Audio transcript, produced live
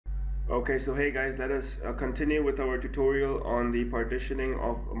Okay, so hey guys, let us continue with our tutorial on the partitioning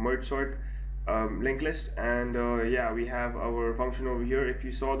of merge sort linked list. And yeah, we have our function over here. If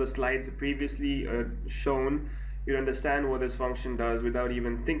you saw the slides previously shown, you understand what this function does without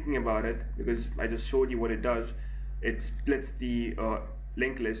even thinking about it, because I just showed you what it does. It splits the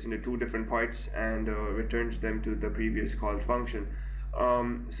linked list into two different parts and returns them to the previous called function.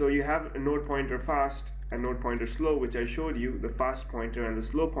 So you have a node pointer fast and node pointer slow, which I showed you, the fast pointer and the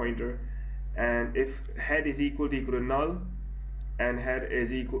slow pointer. And if head is equal to null and head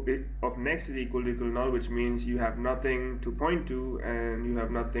is equal of next is equal to null, which means you have nothing to point to and you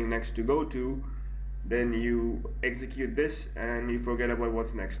have nothing next to go to, then you execute this and you forget about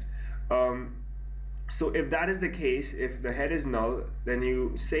what's next. So if that is the case, if the head is null, then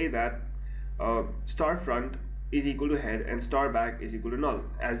you say that star front is equal to head and star back is equal to null.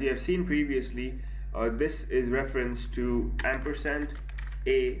 As you have seen previously, this is reference to ampersand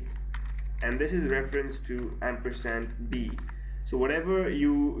A and this is reference to ampersand B. So whatever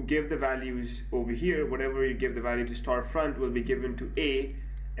you give the values over here, whatever you give the value to star front will be given to A,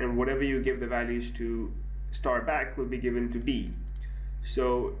 and whatever you give the values to star back will be given to B.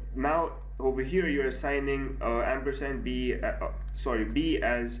 So now over here you're assigning ampersand B, B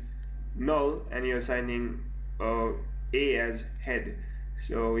as null, and you're assigning A as head.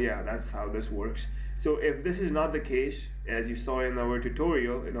 So yeah, that's how this works. So if this is not the case, as you saw in our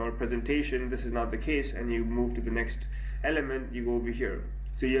tutorial, in our presentation, this is not the case, and you move to the next element, you go over here.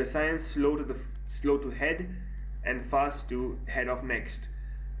 So you assign slow to head and fast to head of next.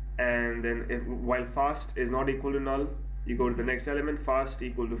 And then while fast is not equal to null, you go to the next element, fast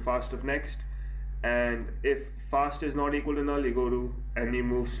equal to fast of next. And if fast is not equal to null, you go to and you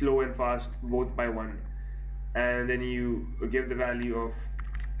move slow and fast both by 1. And then you give the value of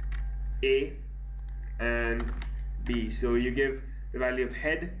A and B. So you give the value of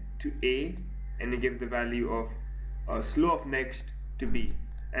head to A and you give the value of slow of next to B.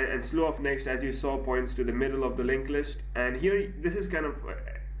 And slow of next, as you saw, points to the middle of the linked list. And here this is kind of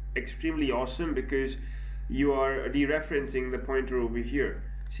extremely awesome because you are dereferencing the pointer over here.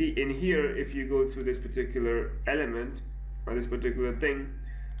 See, in here, if you go to this particular element or this particular thing,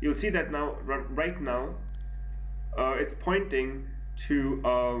 you'll see that now, right now, it's pointing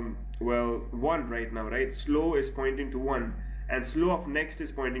to well, 1 right now, right? Slow is pointing to 1 and slow of next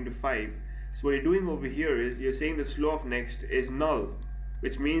is pointing to 5. So what you're doing over here is you're saying the slow of next is null,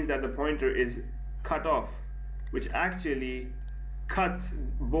 which means that the pointer is cut off, which actually cuts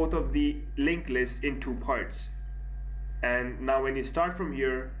both of the linked lists in two parts. And now when you start from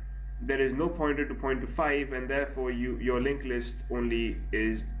here, there is no pointer to point to 5, and therefore your linked list only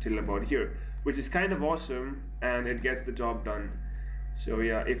is till about here, which is kind of awesome, and it gets the job done. So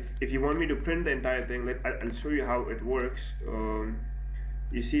yeah, if you want me to print the entire thing, I'll show you how it works.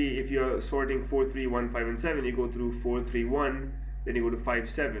 You see, if you're sorting 4, 3, 1, 5, and 7, you go through 4, 3, 1, then you go to 5,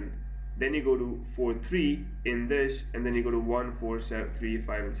 7, then you go to 4, 3 in this, and then you go to 1, 4, 7, 3,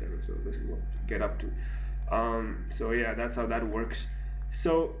 5, and 7. So this is what you get up to. So yeah, that's how that works.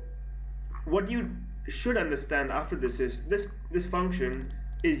 So what you should understand after this is this function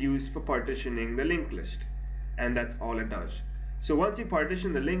is used for partitioning the linked list, and that's all it does. So once you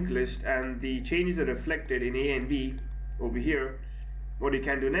partition the linked list and the changes are reflected in A and B over here, what you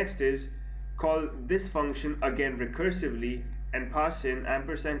can do next is call this function again recursively and pass in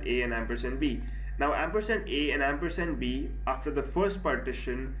ampersand A and ampersand B. Now ampersand A and ampersand B after the first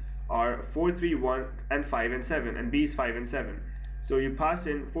partition are 4, 3, 1, and 5 and 7, and B is 5 and 7. So you pass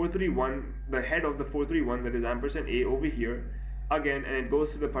in 4, 3, 1, the head of the 4, 3, 1, that is ampersand A over here again, and it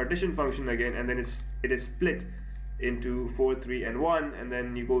goes to the partition function again, and then it is split into 4, 3, and 1, and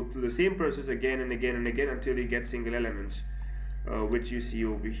then you go through the same process again and again and again until you get single elements, which you see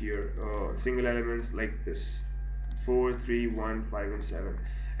over here, single elements like this, 4, 3, 1, 5, and 7.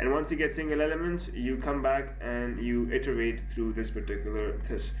 And once you get single elements, you come back and you iterate through this particular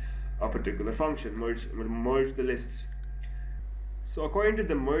function, merge the lists. So according to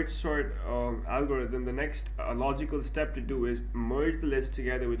the merge sort algorithm, the next logical step to do is merge the list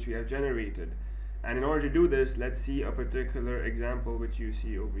together which we have generated. And in order to do this, let's see a particular example which you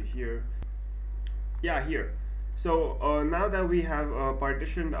see over here. Yeah, here. So now that we have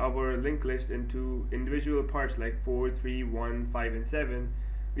partitioned our linked list into individual parts like 4, 3, 1, 5, and 7,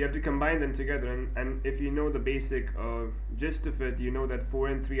 we have to combine them together. And if you know the basic gist of it, you know that 4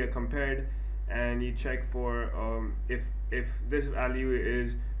 and 3 are compared, and you check for if this value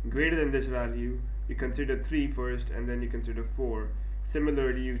is greater than this value, you consider 3 first, and then you consider 4.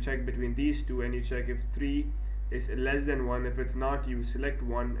 Similarly, you check between these two and you check if 3 is less than 1. If it's not, you select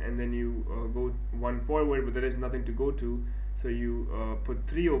 1 and then you go 1 forward, but there is nothing to go to, so you put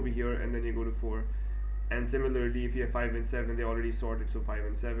 3 over here and then you go to 4. And similarly, if you have 5 and 7, they already sorted, so 5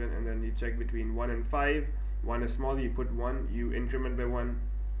 and 7, and then you check between 1 and 5. 1 is small, you put 1, you increment by 1.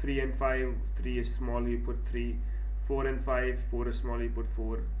 3 and 5, 3 is small, you put 3. 4 and 5, 4 is small, you put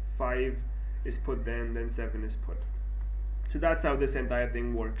 4. 5 is put, then 7 is put. So that's how this entire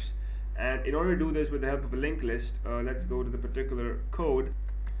thing works. And in order to do this with the help of a linked list, let's go to the particular code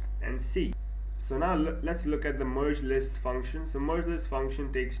and see. So now let's look at the merge list function. So merge list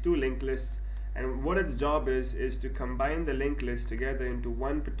function takes two linked lists, and what its job is to combine the linked list together into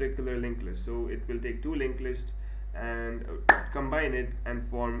one particular linked list. So it will take two linked lists and combine it and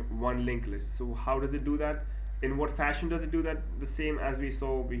form one linked list. So how does it do that? In what fashion does it do that? The same as we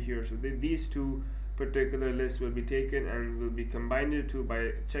saw over here. So these two particular lists will be taken and will be combined into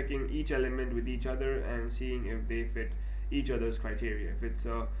by checking each element with each other and seeing if they fit each other's criteria. If it's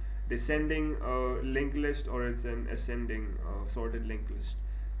a descending linked list or it's an ascending sorted linked list,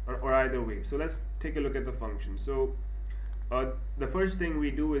 or either way. So let's take a look at the function. So the first thing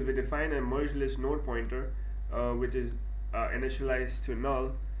we do is we define a merge list node pointer, which is initialized to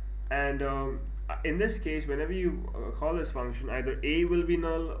null, and in this case, whenever you call this function, either A will be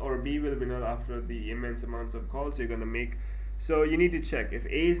null or B will be null after the immense amounts of calls you're going to make. So you need to check if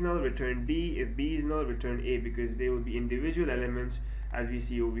A is null, return B. If B is null, return A, because they will be individual elements, as we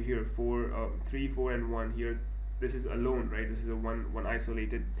see over here. 3, 4, and 1 here. This is alone, right? This is a one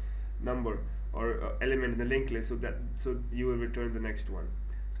isolated number or element in the linked list. So you will return the next one.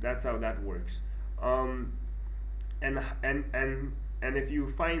 So that's how that works. And if you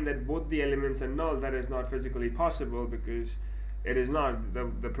find that both the elements are null, that is not physically possible, because it is not.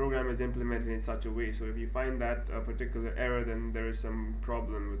 The program is implemented in such a way. So if you find that particular error, then there is some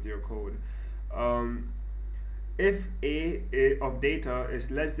problem with your code. If A of data is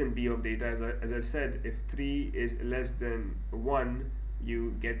less than B of data, as I said, if 3 is less than 1,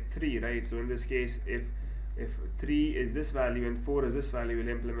 you get 3, right? So in this case, if 3 is this value and 4 is this value, you'll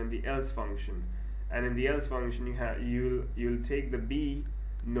implement the else function. And in the else function, you'll take the B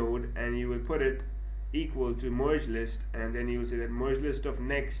node and you will put it equal to merge list, and then you will say that merge list of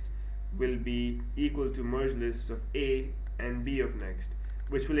next will be equal to merge list of A and B of next,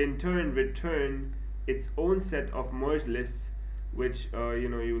 which will in turn return its own set of merge lists, which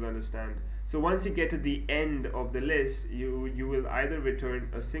you will understand. So once you get to the end of the list, you will either return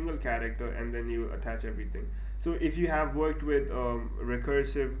a single character and then you attach everything. So if you have worked with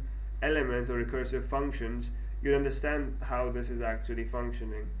recursive elements or recursive functions, you understand how this is actually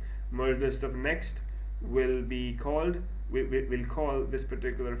functioning. Merge list of next will be called, we'll call this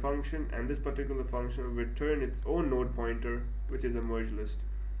particular function, and this particular function will return its own node pointer, which is a merge list.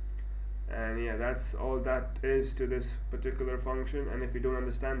 And yeah, that's all that is to this particular function. And if you don't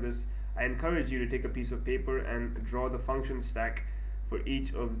understand this, I encourage you to take a piece of paper and draw the function stack for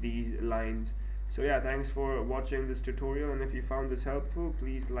each of these lines. So yeah, thanks for watching this tutorial, and if you found this helpful,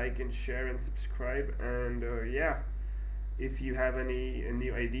 please like and share and subscribe. And yeah, if you have any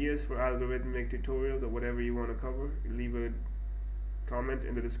new ideas for algorithmic tutorials or whatever you want to cover, leave a comment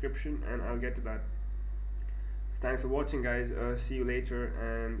in the description and I'll get to that. So thanks for watching, guys. See you later.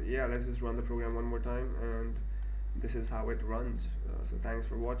 And yeah, let's just run the program one more time, and this is how it runs. So thanks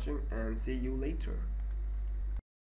for watching and see you later.